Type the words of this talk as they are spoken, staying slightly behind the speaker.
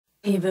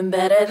Even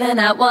better than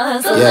I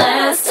was the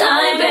last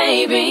time,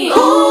 baby.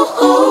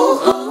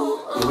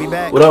 Ooh. We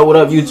back. What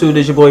up, YouTube?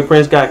 This your boy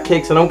Prince Got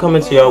Kicks, and I'm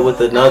coming to y'all with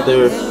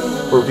another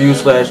review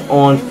 /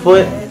 on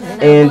foot.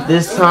 And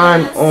this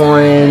time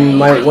on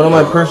one of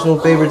my personal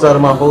favorites out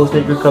of my whole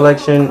sneaker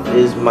collection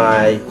is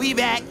my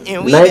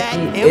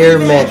Nike Air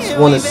Max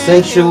 1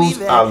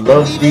 Essentials. I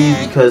love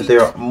these because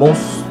they're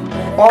most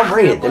all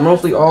rated. They're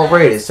mostly all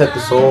rated except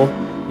the sole,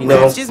 you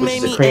know, which is a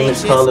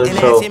creamish color.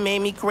 So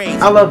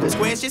I loved it.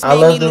 I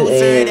loved it,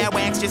 and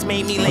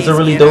it's a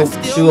really dope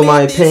shoe in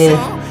my opinion.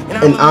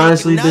 And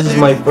honestly, this is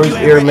my first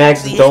Air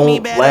Max.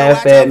 Don't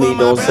laugh at me.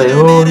 Don't say,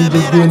 oh, you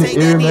just getting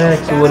an Air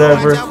Max or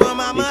whatever.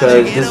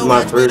 Because this is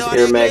my first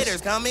Air Max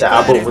that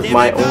I bought with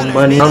my own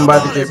money. I'm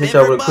about to just hit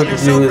y'all with a quick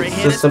review.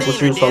 It's just simple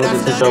shoes, so I'm going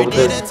to just hit y'all with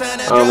this.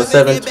 A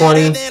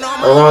 720.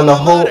 Around the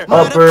whole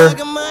upper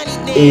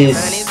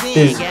is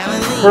this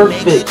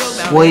perfect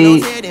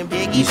suede.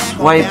 You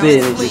swipe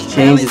it and it just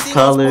changes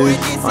colors.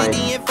 Like,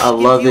 I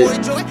love it.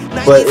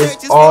 But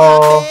it's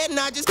all,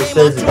 it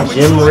says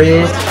gem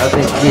red. I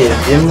think,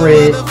 yeah, gem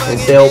red and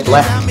sail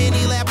black.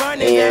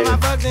 And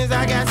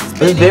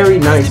it's very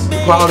nice.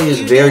 The quality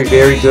is very,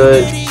 very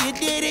good.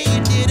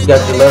 You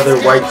got the leather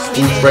white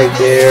scoop right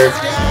there.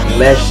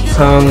 Mesh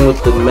tongue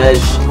with the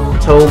mesh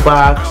toe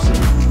box.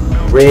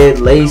 Red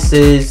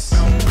laces.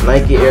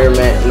 Nike Air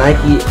Max,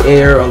 Nike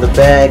Air on the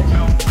back.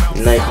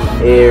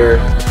 Nike Air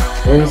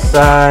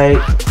inside.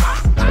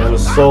 On the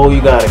sole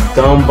you got a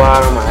gum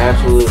bottom. I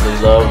absolutely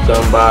love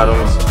gum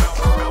bottoms.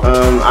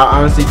 I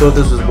honestly thought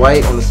this was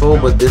white on the sole,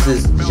 but this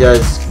is a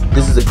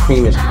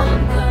creamish color.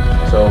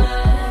 So,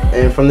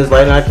 and from this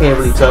lighting I can't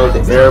really tell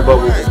if the air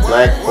bubble is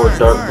black or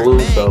dark blue,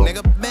 so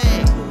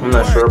I'm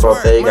not sure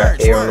about that. You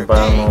got air on the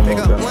bottom. I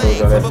don't know if I told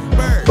y'all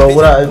that. But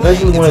what I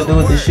eventually want to do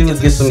with this shoe is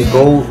get some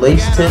gold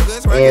lace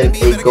tips and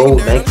a gold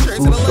Nike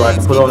swoosh so I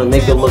can put on and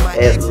make it look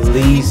at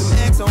least.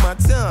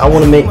 I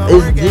want to make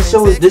this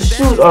shoe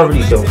is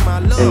already dope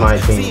in my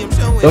opinion.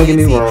 Don't get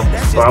me wrong,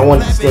 but I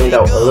want it to stand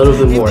out a little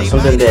bit more.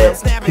 Something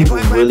that people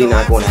really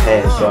not going to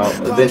have.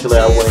 So eventually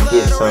I want to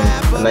get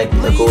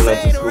a gold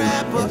Nike swoosh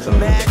and some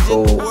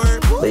gold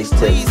lace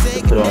tips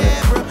to put on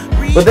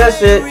it. But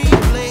that's it.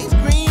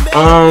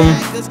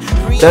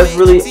 That's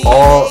really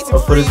all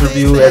for this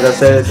review. As I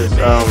said, it's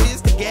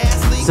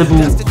a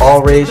simple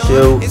all-red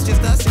shoe.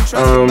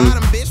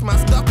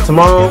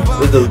 Tomorrow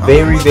is a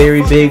very,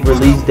 very big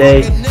release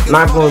day.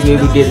 Not going to be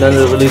able to get none of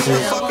the releases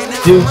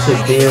due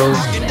to bills.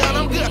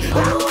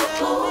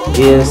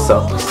 Yeah, it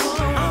sucks.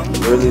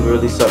 It really,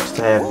 really sucks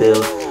to have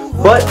bills,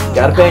 but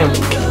gotta pay them.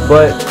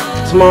 But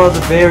tomorrow's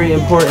a very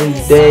important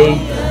day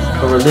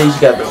for release.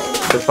 You got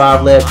the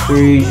 5 Lab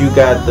Series, you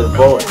got the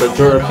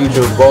Jordan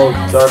Future Vault,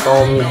 Dark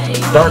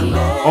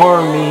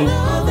Army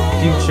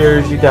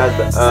Futures, you got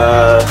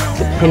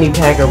the Penny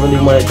Pack. I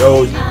really wanted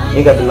those. And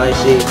you got the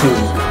Nightshade too.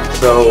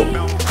 So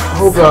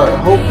I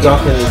hope y'all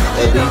can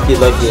at least get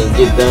lucky and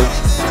get them,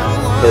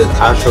 because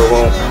I sure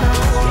won't.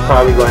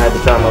 Probably gonna have to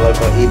try my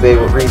luck on eBay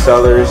with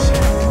resellers,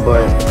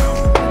 but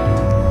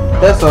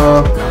that's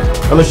all.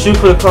 I'm gonna shoot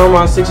for the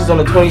Carmine 6s on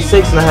the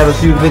 26th, and I have a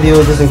few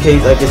videos just in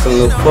case I get some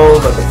new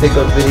clothes, like a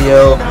pickup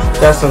video.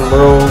 Got some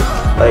real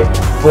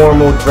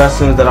formal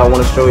dressings that I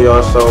want to show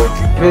y'all, so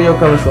video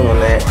coming soon on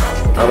that.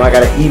 I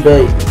got an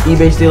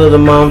eBay steal of the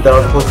month that I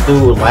was supposed to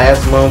do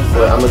last month,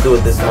 but I'm gonna do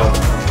it this month.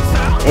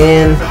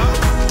 And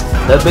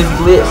that's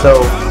basically it.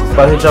 So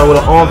about to hit y'all with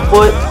an on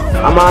foot.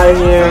 I'm out of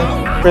here.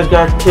 Prince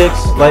Got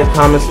Kicks. Like,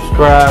 comment,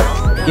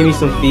 subscribe. Give me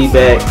some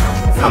feedback.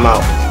 I'm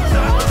out.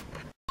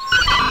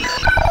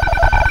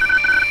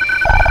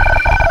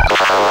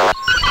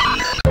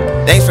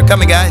 Thanks for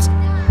coming, guys.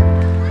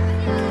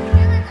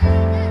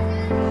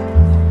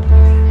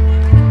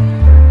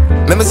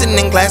 Remember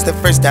sitting in class the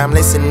first time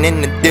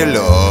listening to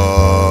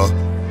Dilla.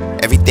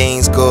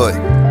 Everything's good.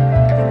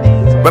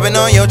 Rubbing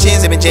on your chin,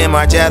 sipping Jim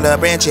Margiela,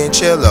 Branch and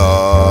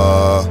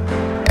Chilla.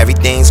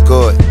 Everything's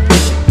good.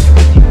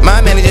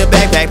 My manager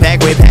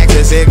backpack with packs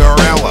of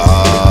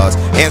cigarillas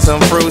and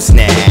some fruit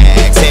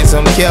snacks and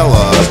some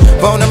killers.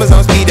 Phone numbers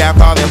on speed dial,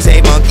 call them,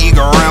 say monkey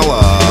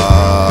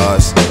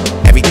gorillas.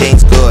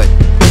 Everything's good.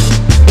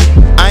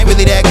 I ain't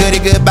really that good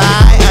at goodbye.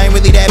 I ain't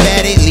really that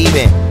bad at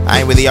leaving. I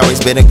ain't really always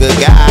been a good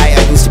guy.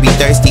 I used to be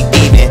thirsty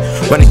thieving,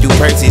 running through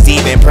purses,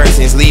 even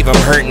persons leave them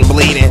hurting,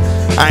 bleeding.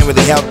 I ain't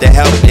really helped the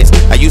helpless.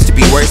 I used to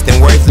be worse than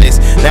worthless.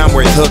 Now I'm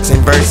worth hooks and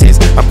verses.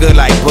 I'm good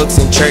like books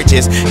and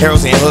churches,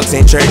 heralds and hooks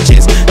and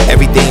churches.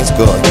 Everything's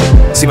good.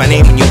 See my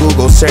name when you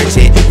Google search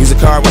it. Use a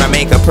card when I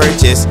make a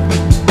purchase.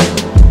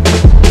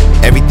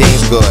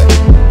 Everything's good.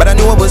 But I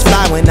knew it was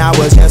fly when I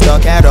was just a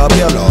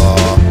caterpillar.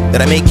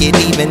 That I make it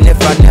even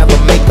if I never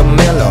make a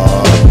miller.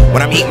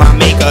 When I meet my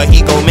maker,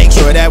 he gon' make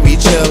sure that we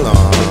chill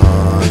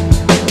on.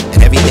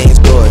 And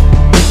everything's good.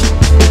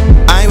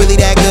 I ain't really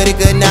that good at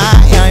good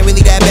night. I ain't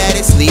really that bad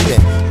at sleeping.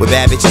 With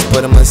bad bitches,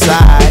 put them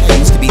aside. I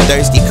used to be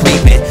thirsty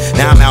creeping.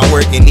 Now I'm out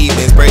working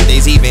evenings,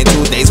 birthdays, even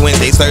Tuesdays,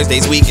 Wednesdays,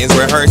 Thursdays, weekends,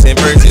 rehearsing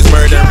verses,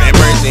 murder and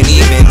bursting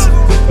events.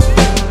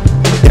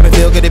 Damn, it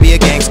feel good to be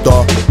a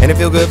gangster, and it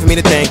feel good for me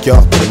to thank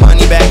y'all. Put the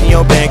money back in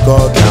your bank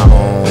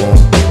account.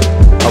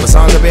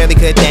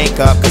 really could think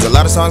up, cause a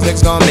lot of songs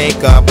niggas gon'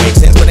 make up make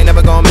sense, but they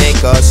never gon' make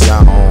a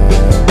song.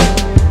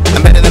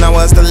 I'm better than I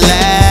was the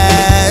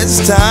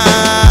last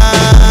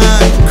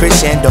time.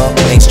 Crescendo,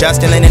 thanks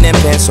Justin Lennon and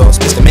pencils.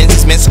 Mr.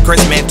 Menzies, Mr.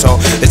 Chris Mento.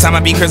 This time I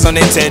beat Chris on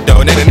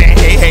Nintendo.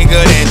 Hey, hey,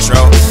 good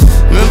intro.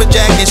 Remember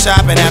jacking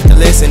shopping after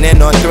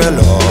listening on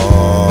Thriller.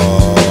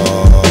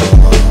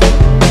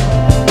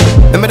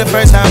 Remember the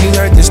first time you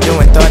heard this new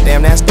and thought,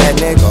 damn, that's that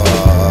nigga.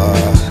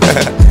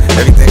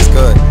 Everything's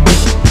good.